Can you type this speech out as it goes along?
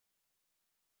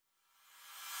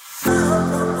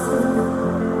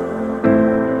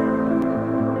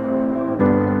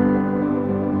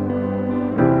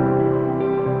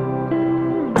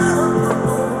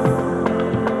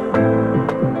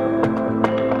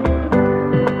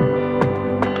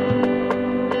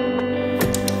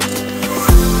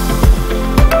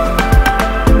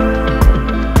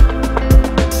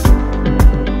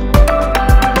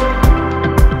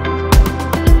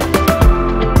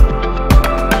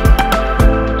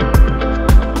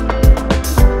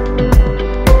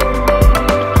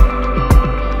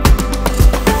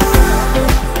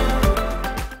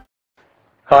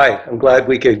Hi, I'm glad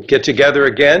we could get together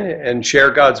again and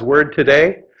share God's Word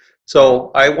today.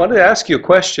 So I wanted to ask you a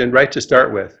question right to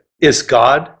start with. Is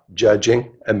God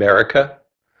judging America?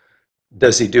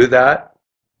 Does he do that?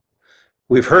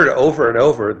 We've heard over and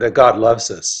over that God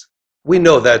loves us. We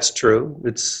know that's true.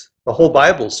 The whole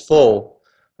Bible's full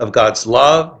of God's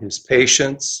love, his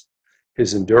patience,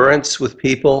 his endurance with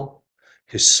people,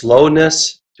 his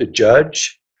slowness to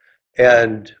judge,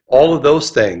 and all of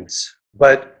those things.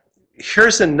 But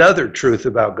here's another truth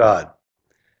about God,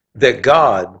 that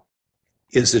God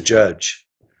is a judge,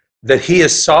 that he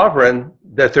is sovereign,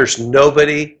 that there's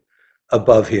nobody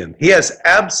above him. He has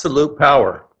absolute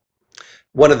power.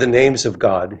 One of the names of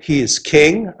God, he is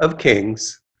King of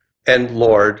kings and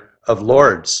Lord of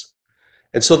lords.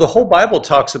 And so the whole Bible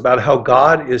talks about how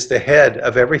God is the head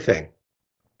of everything.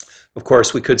 Of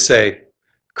course, we could say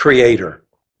creator.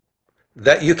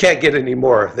 That you can't get any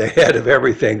more the head of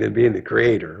everything than being the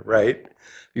creator, right?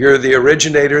 You're the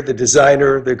originator, the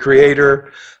designer, the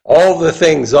creator, all the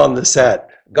things on the set.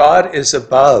 God is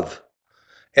above.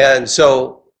 And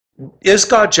so, is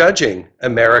God judging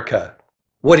America?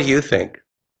 What do you think?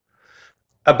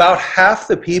 About half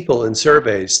the people in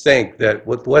surveys think that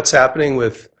with what's happening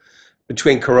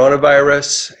between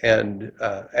coronavirus and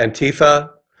Antifa,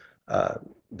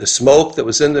 the smoke that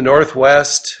was in the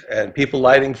Northwest and people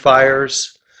lighting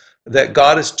fires, that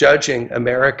God is judging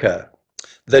America.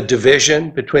 The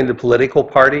division between the political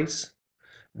parties,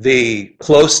 the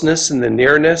closeness and the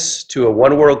nearness to a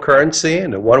one world currency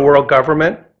and a one world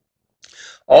government,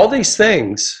 all these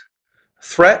things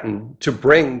threaten to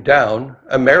bring down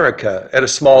America at a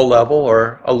small level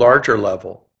or a larger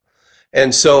level.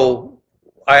 And so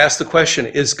I ask the question,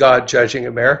 is God judging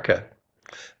America?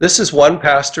 This is one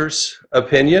pastor's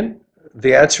opinion.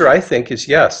 The answer, I think, is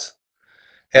yes.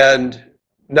 And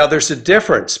now there's a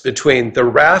difference between the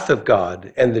wrath of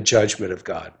God and the judgment of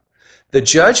God. The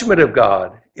judgment of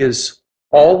God is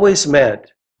always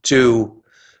meant to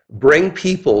bring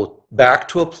people back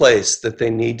to a place that they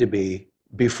need to be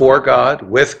before God,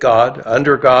 with God,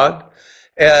 under God.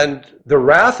 And the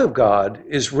wrath of God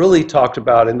is really talked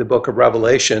about in the book of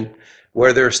Revelation,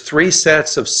 where there's 3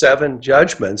 sets of 7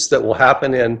 judgments that will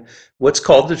happen in what's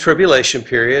called the tribulation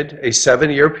period, a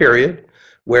 7-year period,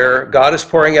 where God is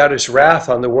pouring out his wrath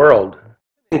on the world.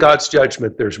 In God's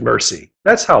judgment, there's mercy.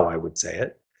 That's how I would say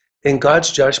it. In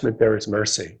God's judgment, there is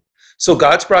mercy. So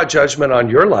God's brought judgment on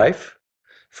your life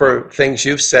for things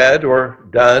you've said or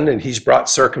done, and he's brought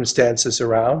circumstances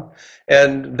around.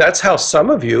 And that's how some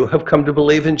of you have come to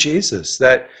believe in Jesus,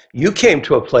 that you came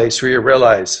to a place where you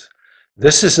realize,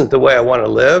 this isn't the way I want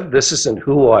to live. This isn't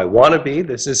who I want to be.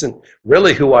 This isn't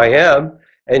really who I am.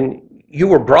 And you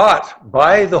were brought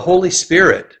by the Holy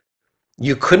Spirit.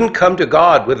 You couldn't come to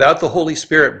God without the Holy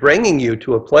Spirit bringing you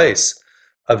to a place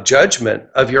of judgment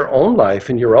of your own life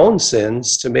and your own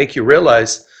sins to make you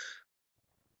realize,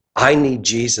 I need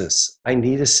Jesus. I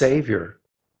need a Savior.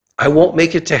 I won't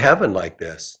make it to heaven like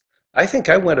this. I think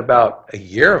I went about a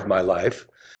year of my life.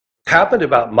 It happened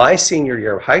about my senior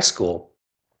year of high school.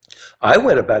 I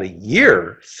went about a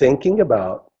year thinking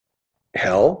about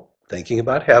hell, thinking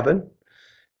about heaven,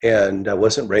 and I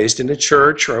wasn't raised in a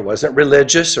church, or I wasn't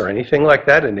religious or anything like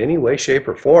that in any way, shape,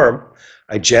 or form.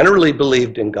 I generally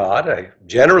believed in God. I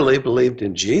generally believed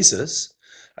in Jesus.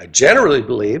 I generally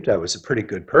believed I was a pretty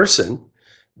good person.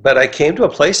 But I came to a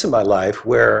place in my life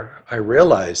where I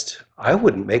realized I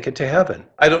wouldn't make it to heaven.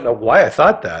 I don't know why I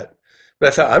thought that, but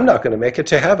I thought, I'm not going to make it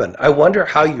to heaven. I wonder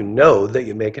how you know that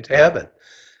you make it to heaven.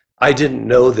 I didn't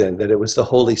know then that it was the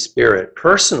Holy Spirit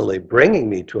personally bringing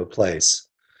me to a place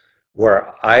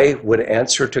where I would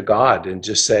answer to God and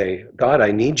just say, God,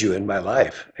 I need you in my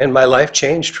life. And my life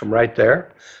changed from right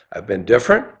there. I've been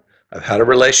different. I've had a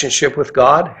relationship with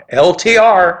God,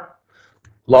 LTR,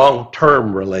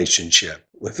 long-term relationship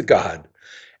with God.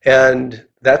 And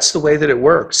that's the way that it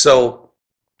works. So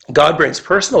God brings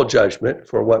personal judgment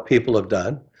for what people have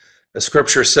done. The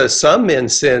scripture says some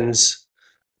men's sins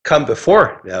come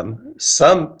before them,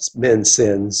 some men's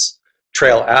sins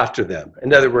trail after them.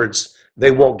 In other words, they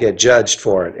won't get judged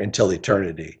for it until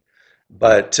eternity.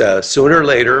 But sooner or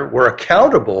later, we're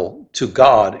accountable to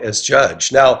God as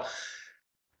judge. Now,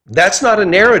 that's not a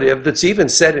narrative that's even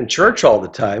said in church all the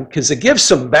time, because it gives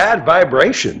some bad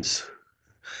vibrations.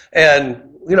 And,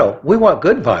 we want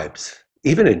good vibes,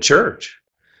 even in church.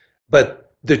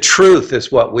 But the truth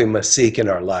is what we must seek in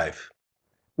our life,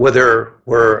 whether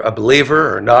we're a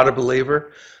believer or not a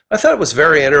believer. I thought it was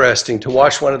very interesting to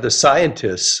watch one of the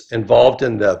scientists involved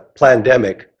in the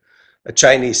pandemic, a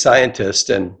Chinese scientist,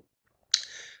 and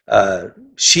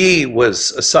she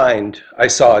was assigned, I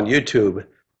saw on YouTube,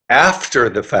 after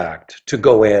the fact to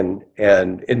go in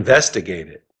and investigate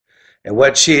it. And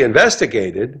what she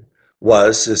investigated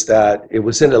is that it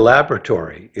was in a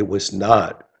laboratory. It was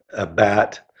not a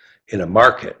bat in a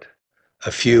market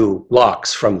a few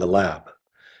blocks from the lab.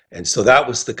 And so that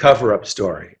was the cover-up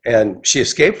story. And she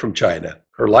escaped from China.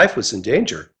 Her life was in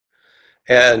danger.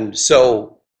 And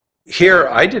so here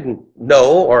I didn't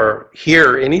know or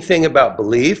hear anything about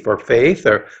belief or faith,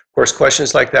 or of course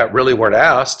questions like that really weren't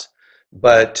asked.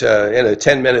 But in a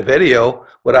 10-minute video,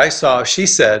 what I saw, she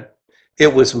said,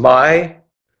 it was my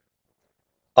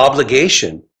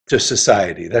obligation to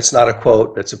society. That's not a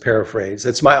quote, that's a paraphrase.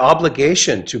 It's my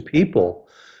obligation to people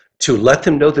to let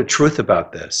them know the truth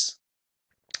about this.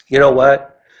 You know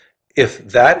what? If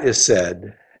that is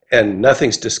said, and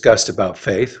nothing's discussed about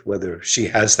faith, whether she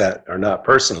has that or not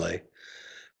personally,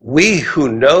 we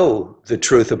who know the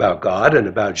truth about God and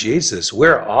about Jesus,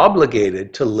 we're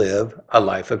obligated to live a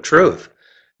life of truth.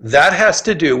 That has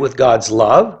to do with God's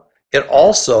love. It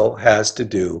also has to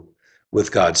do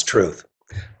with God's truth.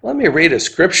 Let me read a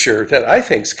scripture that I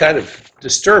think is kind of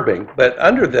disturbing, but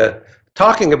under the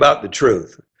talking about the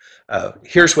truth,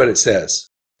 here's what it says.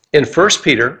 In 1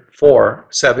 Peter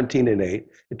 4:17 and 8,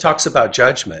 it talks about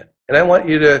judgment. And I want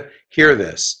you to hear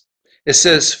this. It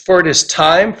says, for it is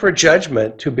time for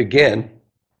judgment to begin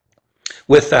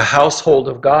with the household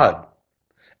of God.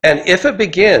 And if it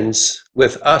begins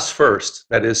with us first,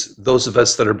 that is, those of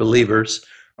us that are believers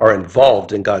are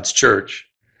involved in God's church,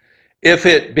 if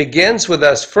it begins with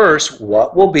us first,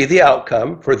 what will be the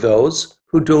outcome for those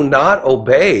who do not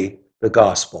obey the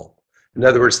gospel? In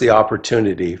other words, the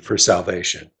opportunity for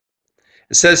salvation.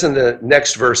 It says in the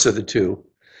next verse of the 2,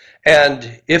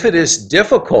 and if it is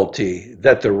difficulty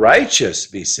that the righteous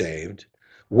be saved,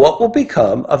 what will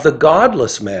become of the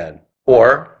godless man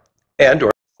or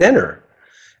sinner?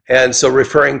 And so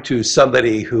referring to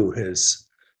somebody who is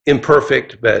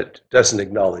imperfect but doesn't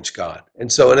acknowledge God.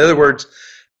 And so in other words,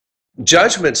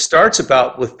 judgment starts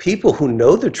about with people who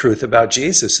know the truth about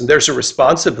Jesus, and there's a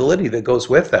responsibility that goes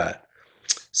with that.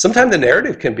 Sometimes the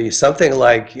narrative can be something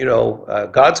like,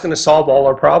 God's going to solve all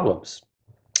our problems.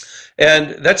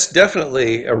 And that's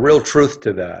definitely a real truth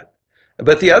to that.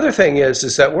 But the other thing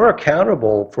is that we're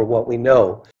accountable for what we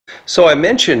know. So I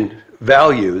mentioned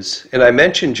values and I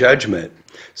mentioned judgment.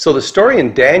 So the story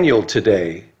in Daniel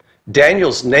today,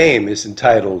 Daniel's name is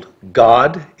entitled,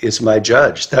 God is my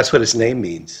judge. That's what his name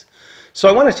means. So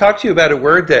I want to talk to you about a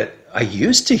word that I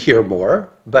used to hear more,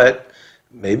 but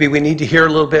maybe we need to hear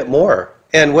a little bit more.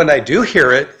 And when I do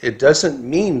hear it, it doesn't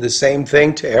mean the same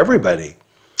thing to everybody.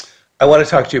 I want to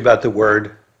talk to you about the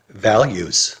word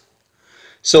values.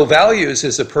 So values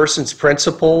is a person's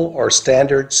principle or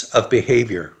standards of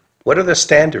behavior. What are the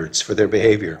standards for their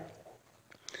behavior?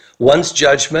 One's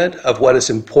judgment of what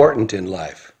is important in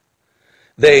life.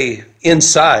 They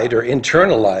inside or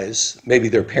internalize maybe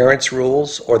their parents'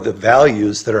 rules or the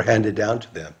values that are handed down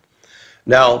to them.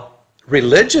 Now,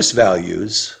 religious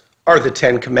values are the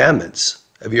 10 Commandments.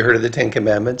 Have you heard of the 10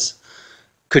 Commandments?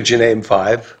 Could you name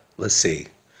 5? Let's see.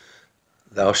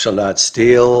 Thou shalt not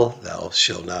steal, thou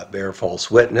shalt not bear false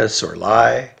witness or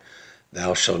lie,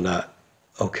 thou shalt not,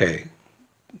 okay,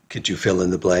 could you fill in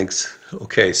the blanks?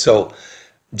 Okay, so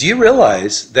do you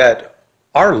realize that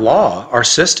our law, our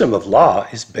system of law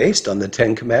is based on the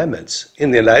 10 Commandments?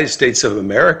 In the United States of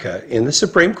America, in the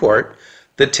Supreme Court,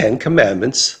 the 10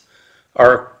 Commandments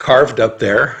are carved up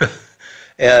there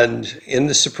and in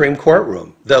the Supreme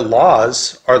Courtroom. The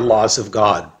laws are laws of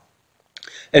God.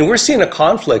 And we're seeing a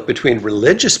conflict between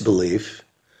religious belief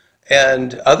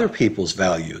and other people's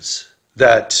values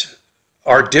that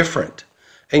are different,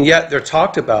 and yet they're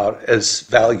talked about as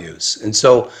values. And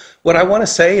so what I want to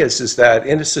say is that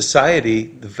in a society,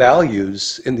 the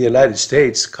values in the United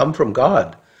States come from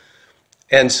God.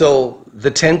 And so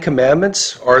the 10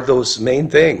 Commandments are those main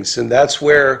things, and that's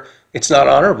where it's not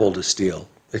honorable to steal.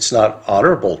 It's not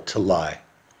honorable to lie.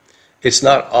 It's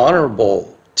not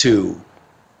honorable to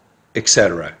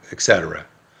etc., etc.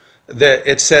 That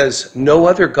it says, no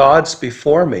other gods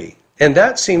before me. And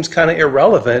that seems kind of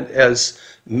irrelevant, as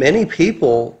many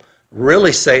people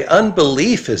really say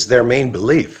unbelief is their main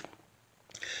belief.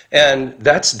 And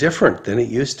that's different than it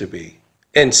used to be.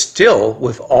 And still,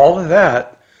 with all of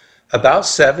that, about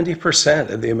 70%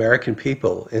 of the American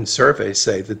people in surveys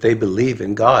say that they believe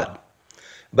in God.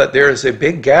 But there is a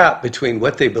big gap between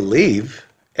what they believe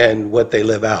and what they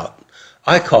live out.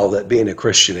 I call that being a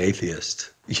Christian atheist.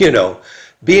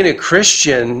 Being a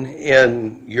Christian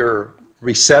in your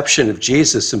reception of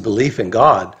Jesus and belief in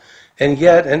God, and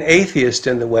yet an atheist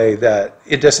in the way that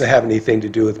it doesn't have anything to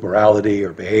do with morality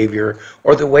or behavior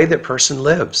or the way that person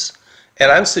lives.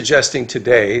 And I'm suggesting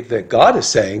today that God is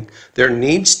saying there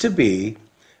needs to be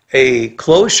a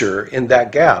closure in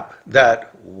that gap,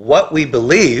 that what we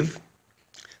believe,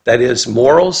 that is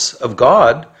morals of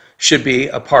God, should be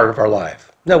a part of our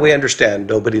life. Now, we understand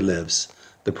nobody lives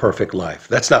the perfect life.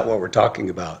 That's not what we're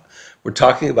talking about. We're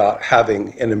talking about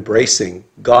having and embracing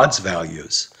God's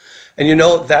values. And you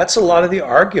know, that's a lot of the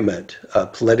argument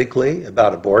politically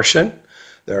about abortion.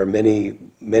 There are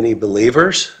many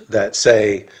believers that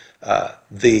say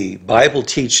the Bible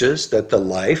teaches that the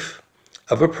life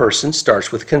of a person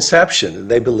starts with conception, and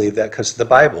they believe that because of the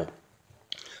Bible.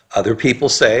 Other people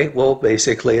say, well,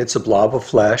 basically it's a blob of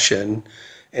flesh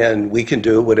and we can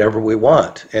do whatever we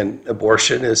want. And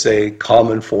abortion is a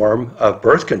common form of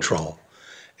birth control.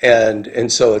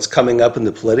 And so it's coming up in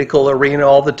the political arena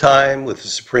all the time with a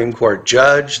Supreme Court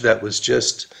judge that was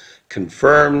just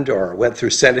confirmed or went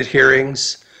through Senate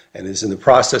hearings and is in the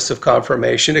process of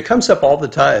confirmation. It comes up all the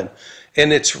time.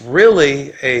 And it's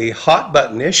really a hot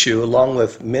button issue along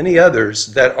with many others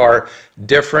that are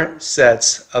different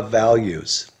sets of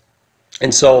values.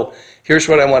 And so here's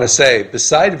what I want to say.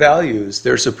 Beside values,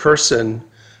 there's a person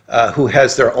who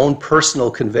has their own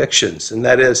personal convictions. And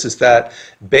that is that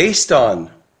based on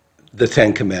the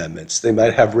Ten Commandments, they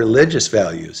might have religious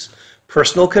values,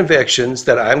 personal convictions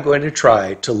that I'm going to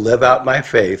try to live out my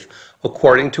faith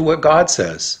according to what God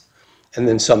says. And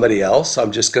then somebody else,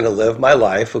 I'm just going to live my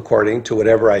life according to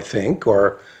whatever I think,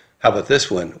 or how about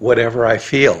this one, whatever I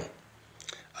feel.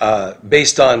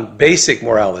 Based on basic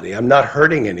morality, I'm not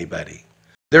hurting anybody.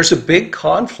 There's a big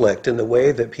conflict in the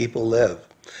way that people live.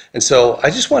 And so I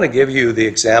just want to give you the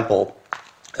example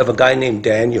of a guy named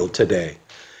Daniel today.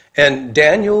 And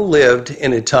Daniel lived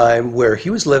in a time where he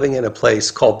was living in a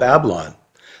place called Babylon.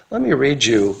 Let me read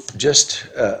you just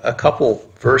a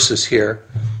couple verses here.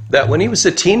 That when he was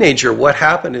a teenager, what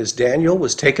happened is Daniel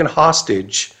was taken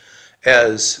hostage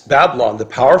as Babylon, the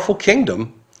powerful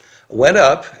kingdom, went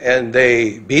up and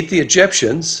they beat the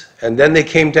Egyptians, and then they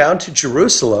came down to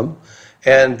Jerusalem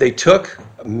and they took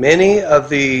many of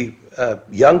the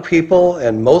young people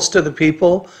and most of the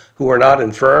people who were not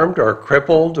infirmed or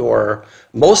crippled, or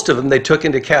most of them they took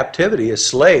into captivity as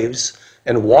slaves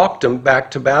and walked them back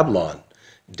to Babylon.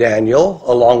 Daniel,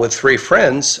 along with 3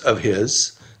 friends of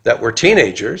his that were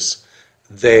teenagers,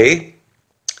 they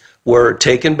were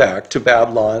taken back to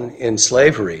Babylon in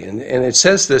slavery. And it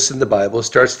says this in the Bible, it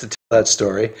starts to tell that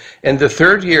story. In the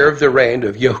 3rd year of the reign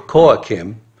of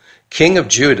Jehoiakim, king of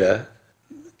Judah,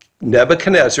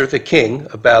 Nebuchadnezzar, the king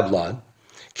of Babylon,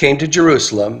 came to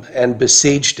Jerusalem and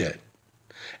besieged it.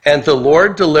 And the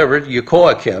Lord delivered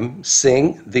Jehoiakim,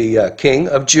 the king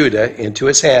of Judah, into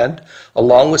his hand,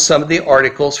 along with some of the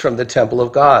articles from the temple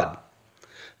of God.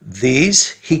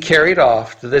 These he carried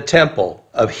off to the temple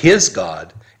of his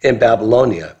God in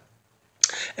Babylonia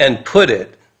and put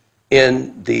it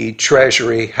in the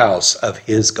treasury house of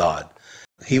his God.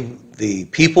 The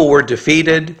people were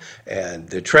defeated and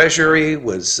the treasury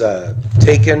was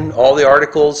taken, all the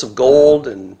articles of gold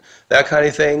and that kind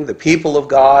of thing. The people of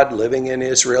God living in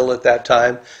Israel at that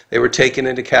time, they were taken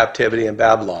into captivity in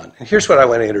Babylon. And here's what I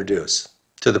want to introduce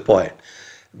to the point.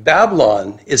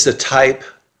 Babylon is a type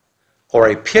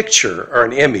or a picture or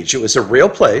an image. It was a real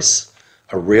place,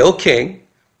 a real king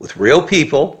with real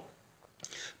people,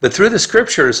 but through the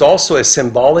scripture is also a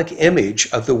symbolic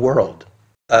image of the world.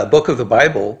 Book of the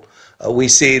Bible, we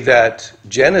see that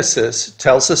Genesis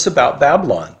tells us about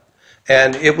Babylon,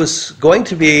 and it was going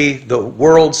to be the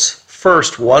world's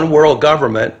first one world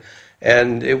government,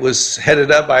 and it was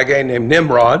headed up by a guy named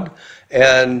Nimrod.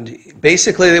 And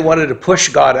basically they wanted to push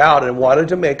God out and wanted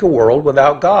to make a world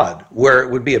without God, where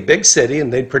it would be a big city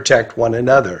and they'd protect one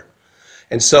another.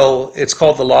 And so it's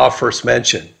called the law of first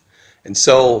mention. And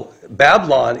so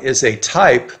Babylon is a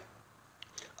type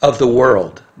of the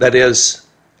world. That is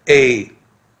a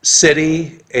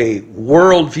city, a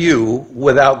worldview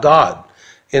without God.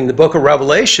 In the book of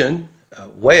Revelation,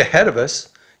 way ahead of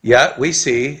us, yet we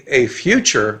see a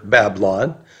future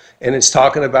Babylon. And it's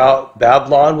talking about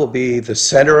Babylon will be the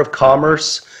center of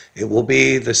commerce. It will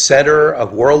be the center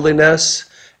of worldliness.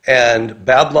 And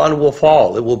Babylon will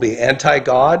fall. It will be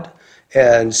anti-God.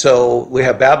 And so we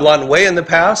have Babylon way in the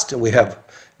past, and we have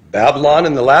Babylon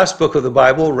in the last book of the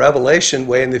Bible, Revelation,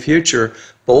 way in the future.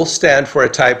 Both stand for a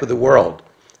type of the world.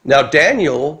 Now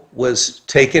Daniel was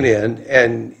taken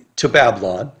in to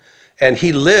Babylon, and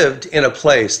he lived in a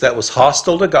place that was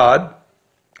hostile to God,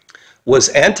 was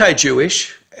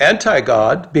anti-Jewish,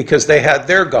 anti-God, because they had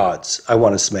their gods, I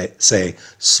want to say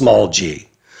small g.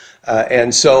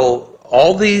 And so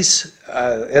all these,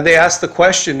 and they asked the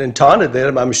question and taunted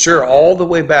them, I'm sure, all the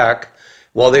way back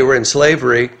while they were in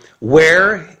slavery,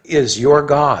 where is your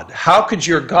God? How could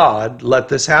your God let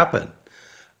this happen?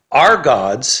 Our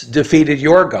gods defeated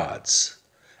your gods.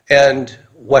 And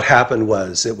what happened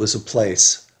was, it was a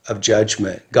place of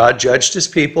judgment. God judged his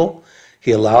people.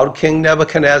 He allowed King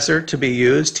Nebuchadnezzar to be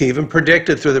used. He even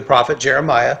predicted through the prophet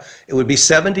Jeremiah it would be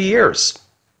 70 years.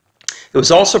 It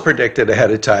was also predicted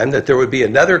ahead of time that there would be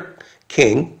another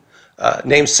king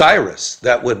named Cyrus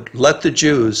that would let the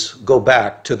Jews go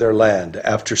back to their land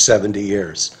after 70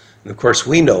 years. And of course,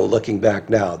 we know, looking back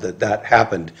now, that that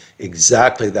happened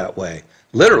exactly that way.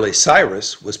 Literally,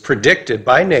 Cyrus was predicted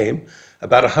by name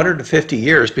about 150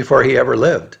 years before he ever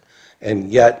lived.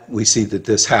 And yet, we see that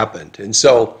this happened. And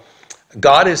so,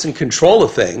 God is in control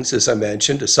of things, as I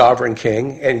mentioned, a sovereign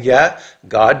king, and yet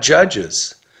God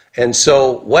judges. And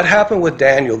so what happened with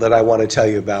Daniel that I want to tell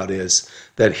you about is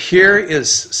that here is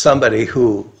somebody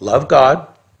who loved God.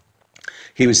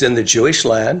 He was in the Jewish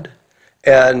land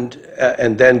and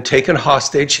then taken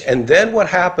hostage. And then what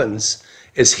happens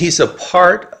is he's a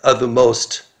part of the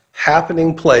most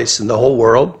happening place in the whole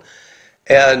world.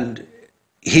 And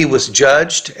he was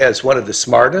judged as one of the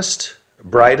smartest,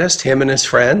 brightest, him and his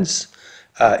friends,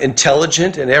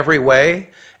 intelligent in every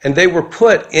way. And they were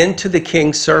put into the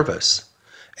king's service.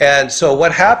 And so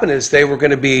what happened is they were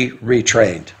going to be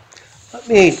retrained. Let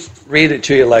me read it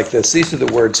to you like this. These are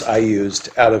the words I used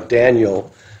out of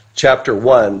Daniel chapter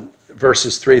 1,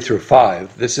 verses 3 through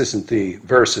 5. This isn't the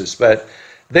verses, but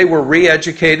they were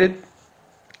re-educated,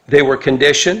 they were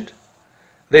conditioned,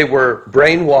 they were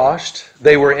brainwashed,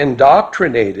 they were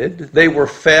indoctrinated, they were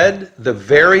fed the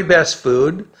very best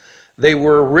food, they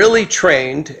were really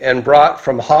trained and brought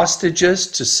from hostages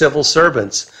to civil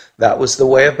servants. That was the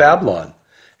way of Babylon.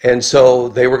 And so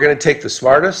they were going to take the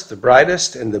smartest, the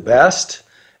brightest, and the best.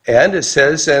 And it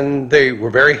says, and they were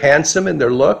very handsome in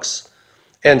their looks.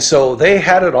 And so they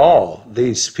had it all,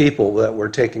 these people that were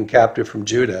taken captive from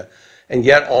Judah. And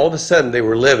yet all of a sudden they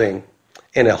were living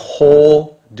in a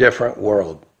whole different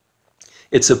world.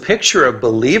 It's a picture of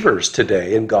believers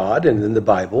today in God and in the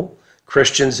Bible,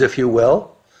 Christians, if you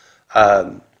will,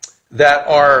 that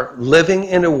are living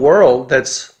in a world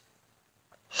that's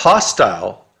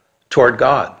hostile toward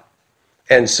God.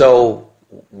 And so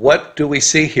what do we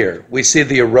see here? We see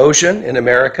the erosion in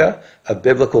America of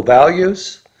biblical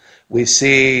values. We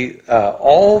see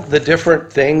all the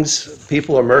different things,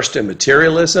 people immersed in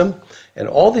materialism, and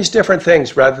all these different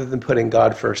things rather than putting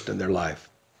God first in their life.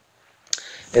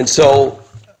 And so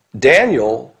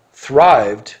Daniel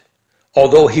thrived,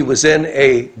 although he was in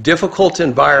a difficult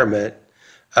environment,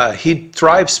 he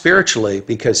thrived spiritually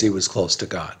because he was close to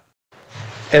God.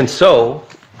 And so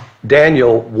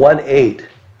Daniel 1:8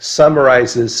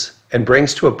 summarizes and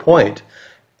brings to a point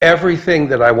everything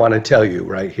that I want to tell you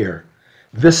right here.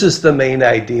 This is the main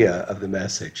idea of the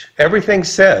message. Everything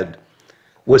said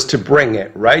was to bring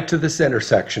it right to this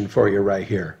intersection for you right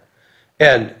here.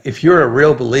 And if you're a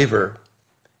real believer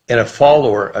and a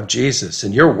follower of Jesus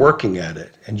and you're working at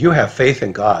it and you have faith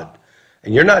in God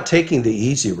and you're not taking the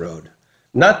easy road,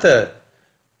 not the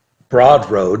broad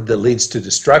road that leads to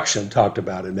destruction talked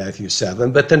about in Matthew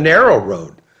 7, but the narrow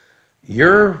road.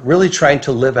 You're really trying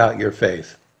to live out your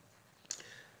faith.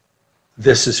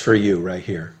 This is for you right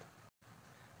here.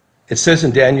 It says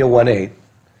in Daniel 1:8,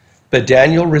 but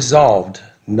Daniel resolved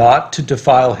not to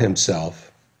defile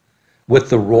himself with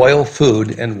the royal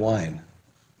food and wine.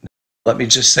 Let me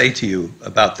just say to you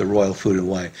about the royal food and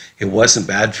wine. It wasn't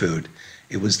bad food.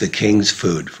 It was the king's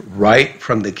food, right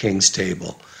from the king's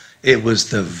table. It was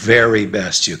the very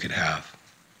best you could have.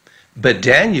 But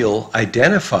Daniel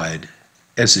identified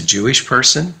as a Jewish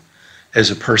person,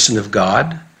 as a person of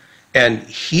God, and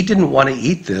he didn't want to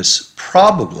eat this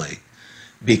probably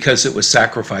because it was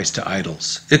sacrificed to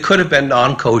idols. It could have been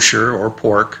non-kosher or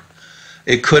pork.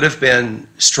 It could have been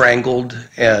strangled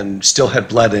and still had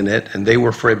blood in it, and they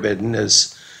were forbidden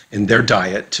as in their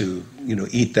diet to,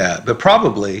 eat that. But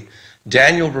probably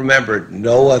Daniel remembered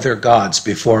no other gods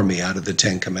before me out of the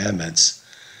 10 Commandments.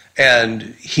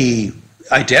 And he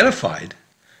identified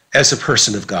as a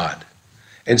person of God.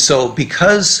 And so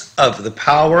because of the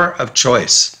power of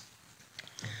choice,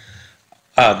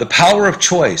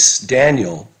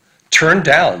 Daniel turned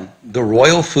down the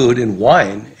royal food and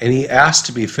wine, and he asked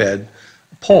to be fed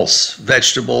pulse,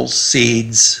 vegetables,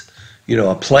 seeds,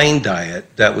 a plain diet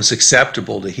that was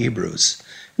acceptable to Hebrews.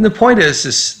 And the point is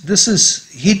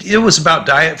it was about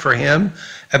diet for him.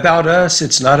 About us,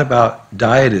 it's not about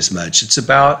diet as much. It's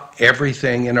about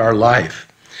everything in our life.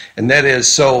 And that is,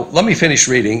 so let me finish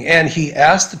reading. And he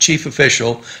asked the chief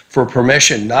official for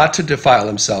permission not to defile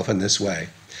himself in this way.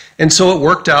 And so it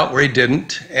worked out where he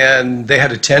didn't. And they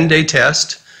had a 10-day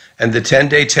test. And the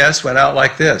 10-day test went out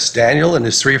like this. Daniel and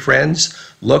his 3 friends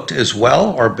looked as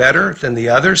well or better than the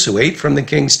others who ate from the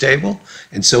king's table,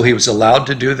 and so he was allowed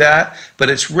to do that.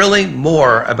 But it's really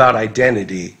more about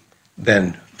identity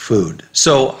than food.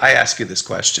 So I ask you this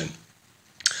question.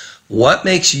 What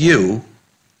makes you,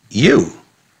 you?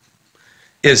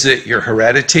 Is it your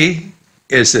heredity?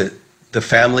 Is it the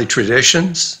family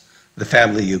traditions, the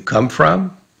family you come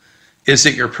from? Is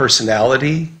it your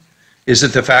personality? Is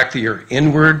it the fact that you're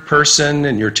inward person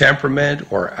and your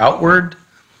temperament, or outward?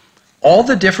 All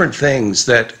the different things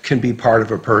that can be part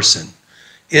of a person.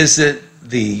 Is it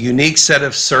the unique set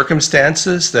of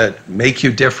circumstances that make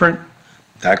you different?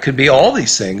 That could be all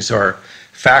these things are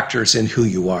factors in who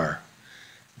you are.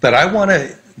 But I want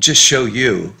to just show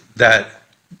you that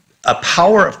a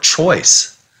power of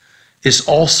choice is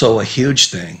also a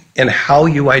huge thing in how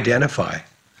you identify.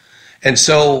 And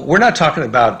so we're not talking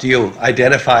about, do you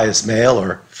identify as male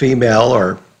or female,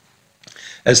 or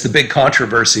as the big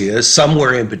controversy is,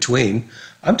 somewhere in between.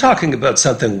 I'm talking about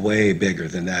something way bigger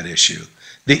than that issue.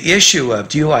 The issue of,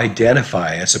 do you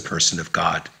identify as a person of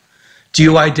God? Do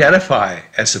you identify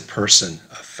as a person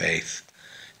of faith?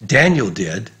 Daniel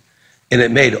did, and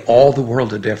it made all the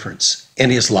world a difference. In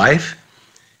his life,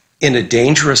 in a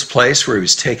dangerous place where he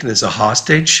was taken as a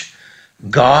hostage,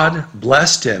 God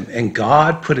blessed him, and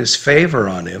God put his favor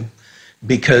on him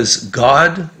because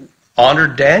God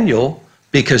honored Daniel,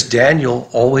 because Daniel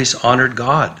always honored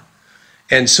God.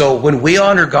 And so when we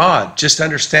honor God, just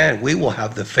understand we will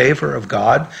have the favor of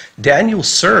God. Daniel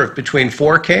served between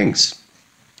 4 kings.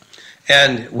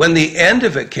 And when the end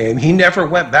of it came, he never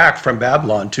went back from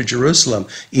Babylon to Jerusalem.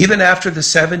 Even after the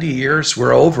 70 years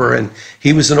were over and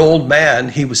he was an old man,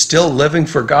 he was still living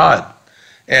for God.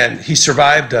 And he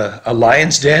survived a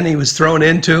lion's den he was thrown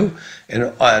into,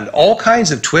 and all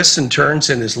kinds of twists and turns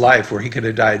in his life where he could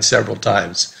have died several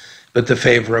times. But the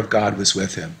favor of God was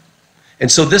with him.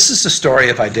 And so this is the story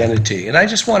of identity. And I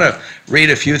just want to read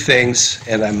a few things,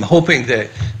 and I'm hoping that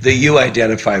you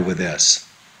identify with this.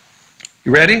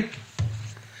 You ready?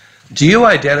 Do you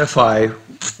identify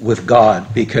with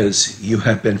God because you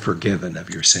have been forgiven of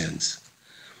your sins?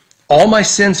 All my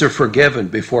sins are forgiven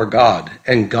before God,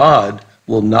 and God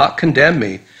will not condemn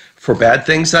me for bad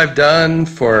things I've done,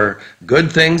 for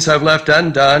good things I've left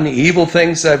undone, evil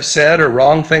things I've said, or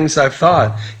wrong things I've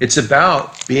thought. It's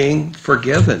about being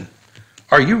forgiven.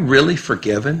 Are you really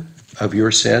forgiven of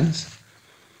your sins?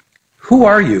 Who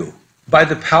are you? By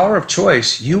the power of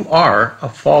choice, you are a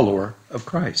follower of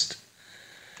Christ.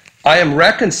 I am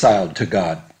reconciled to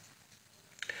God.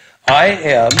 I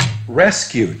am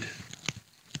rescued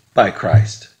by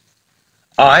Christ.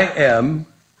 I am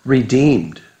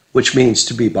redeemed, which means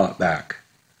to be bought back.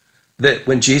 That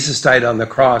when Jesus died on the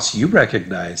cross, you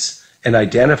recognize and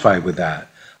identify with that.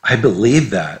 I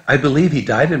believe that. I believe he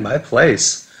died in my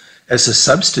place as a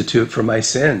substitute for my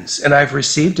sins, and I've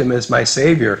received him as my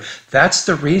Savior. That's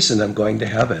the reason I'm going to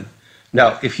heaven.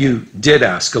 Now, if you did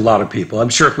ask a lot of people, I'm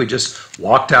sure if we just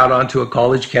walked out onto a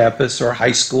college campus or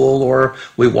high school, or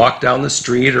we walked down the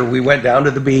street, or we went down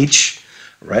to the beach,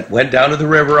 went down to the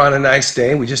river on a nice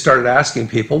day, and we just started asking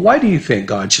people, why do you think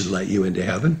God should let you into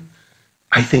heaven?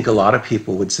 I think a lot of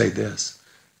people would say this.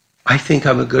 I think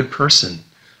I'm a good person.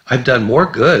 I've done more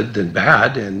good than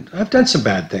bad, and I've done some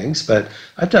bad things, but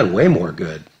I've done way more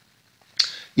good.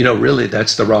 You know, really,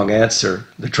 that's the wrong answer.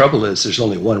 The trouble is there's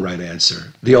only one right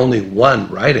answer. The only one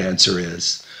right answer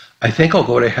is, I think I'll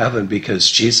go to heaven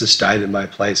because Jesus died in my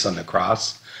place on the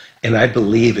cross, and I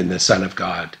believe in the Son of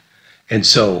God. And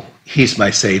so he's my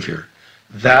Savior.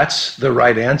 That's the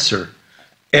right answer.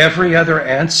 Every other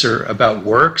answer about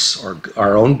works or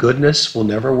our own goodness will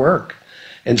never work.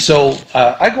 And so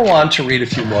I go on to read a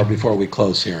few more before we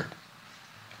close here.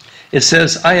 It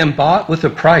says, I am bought with a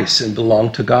price and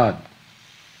belong to God.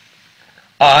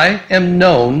 I am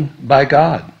known by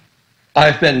God.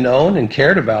 I've been known and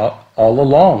cared about all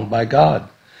along by God.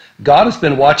 God has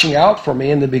been watching out for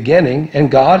me in the beginning, and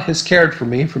God has cared for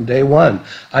me from day one.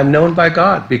 I'm known by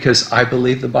God because I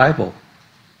believe the Bible.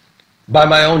 By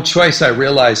my own choice, I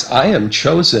realize I am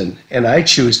chosen, and I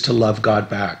choose to love God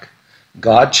back.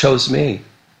 God chose me.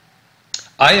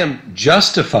 I am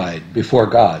justified before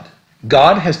God.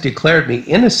 God has declared me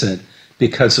innocent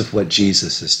because of what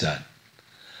Jesus has done.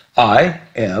 I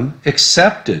am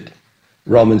accepted.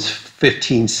 Romans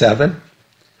 15:7,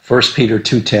 1 Peter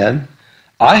 2:10.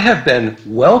 I have been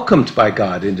welcomed by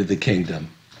God into the kingdom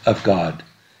of God,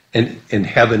 and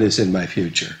heaven is in my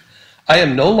future. I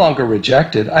am no longer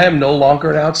rejected. I am no longer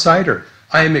an outsider.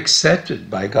 I am accepted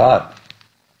by God.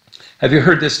 Have you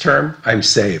heard this term? I'm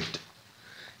saved.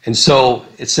 And so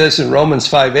it says in Romans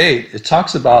 5:8, it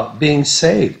talks about being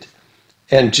saved.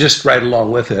 And just right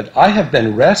along with it, I have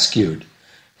been rescued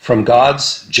from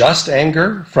God's just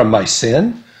anger, from my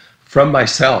sin, from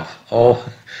myself. Oh,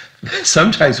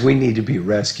 sometimes we need to be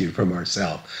rescued from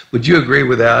ourselves. Would you agree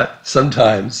with that?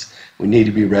 Sometimes we need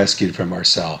to be rescued from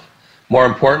ourselves. More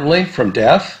importantly, from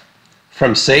death,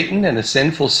 from Satan and a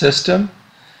sinful system.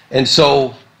 And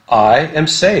so I am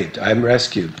saved. I am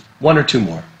rescued. One or two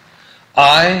more.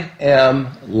 I am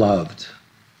loved.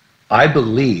 I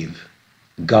believe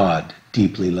God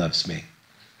deeply loves me.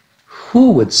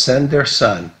 Who would send their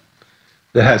son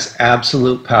that has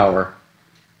absolute power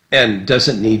and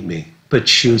doesn't need me, but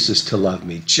chooses to love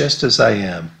me just as I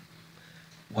am?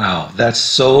 Wow, that's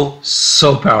so,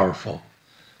 so powerful.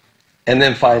 And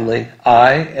then finally,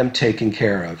 I am taken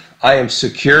care of. I am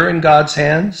secure in God's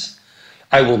hands.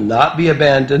 I will not be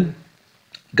abandoned.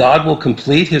 God will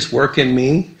complete his work in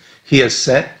me. He has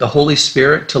sent the Holy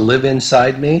Spirit to live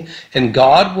inside me, and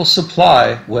God will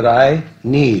supply what I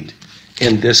need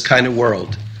in this kind of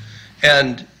world.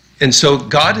 And so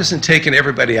God isn't taking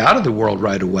everybody out of the world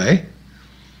right away.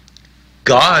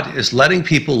 God is letting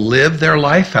people live their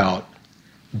life out,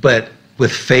 but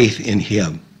with faith in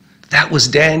him. That was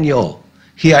Daniel.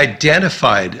 He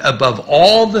identified above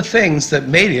all the things that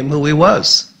made him who he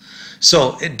was.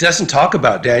 So it doesn't talk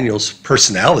about Daniel's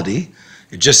personality.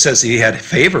 It just says he had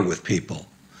favor with people.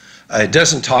 It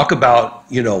doesn't talk about,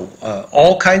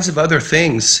 all kinds of other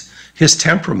things, his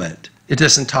temperament. It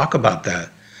doesn't talk about that.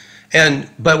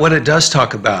 But what it does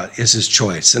talk about is his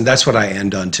choice. And that's what I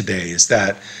end on today, is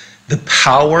that the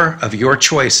power of your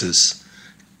choices,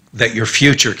 that your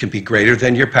future can be greater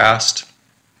than your past.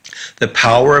 The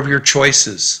power of your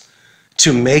choices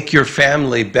to make your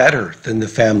family better than the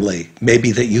family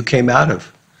maybe that you came out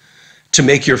of. To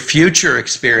make your future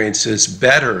experiences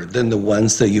better than the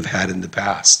ones that you've had in the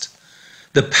past.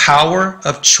 The power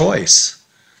of choice,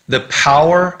 the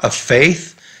power of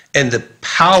faith, and the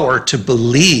power to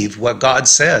believe what God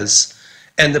says,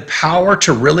 and the power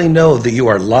to really know that you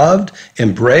are loved,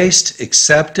 embraced,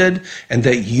 accepted, and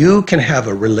that you can have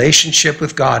a relationship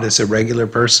with God as a regular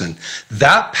person.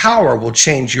 That power will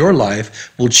change your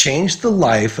life, will change the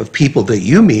life of people that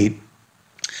you meet,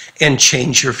 and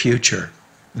change your future.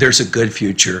 There's a good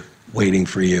future waiting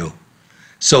for you.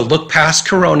 So look past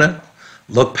Corona,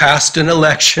 look past an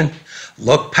election,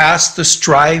 look past the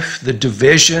strife, the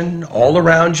division all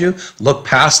around you, look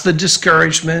past the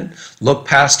discouragement, look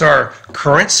past our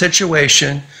current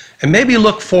situation, and maybe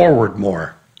look forward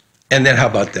more. And then how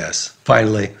about this?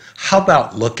 Finally, how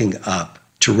about looking up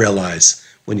to realize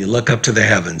when you look up to the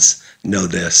heavens, know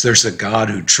this, there's a God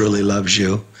who truly loves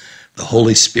you. The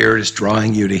Holy Spirit is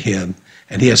drawing you to him.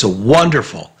 And he has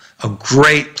a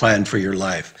great plan for your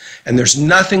life. And there's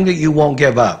nothing that you won't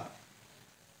give up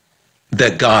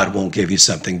that God won't give you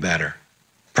something better.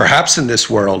 Perhaps in this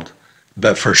world,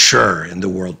 but for sure in the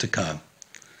world to come.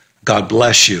 God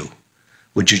bless you.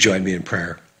 Would you join me in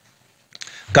prayer?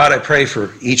 God, I pray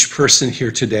for each person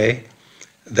here today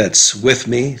that's with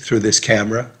me through this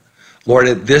camera. Lord,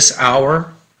 at this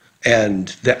hour, and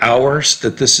the hours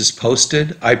that this is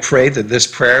posted, I pray that this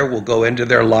prayer will go into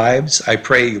their lives. I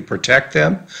pray you protect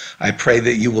them. I pray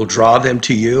that you will draw them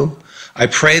to you. I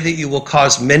pray that you will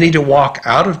cause many to walk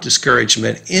out of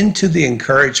discouragement into the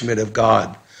encouragement of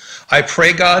God. I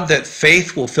pray, God, that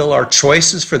faith will fill our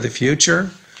choices for the future.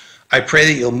 I pray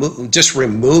that you'll just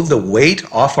remove the weight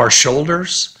off our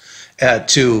shoulders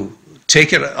to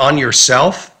take it on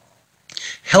yourself.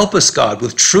 Help us, God,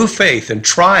 with true faith in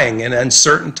trying and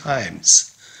uncertain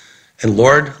times. And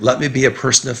Lord, let me be a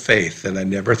person of faith that I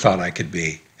never thought I could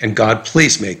be. And God,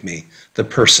 please make me the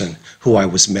person who I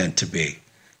was meant to be.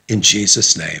 In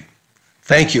Jesus' name.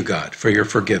 Thank you, God, for your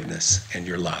forgiveness and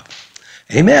your love.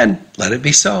 Amen. Let it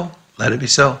be so. Let it be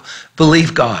so.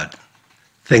 Believe God.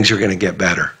 Things are going to get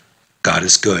better. God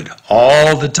is good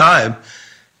all the time,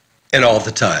 and all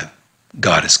the time,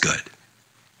 God is good.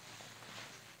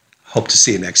 Hope to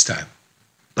see you next time.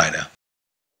 Bye now.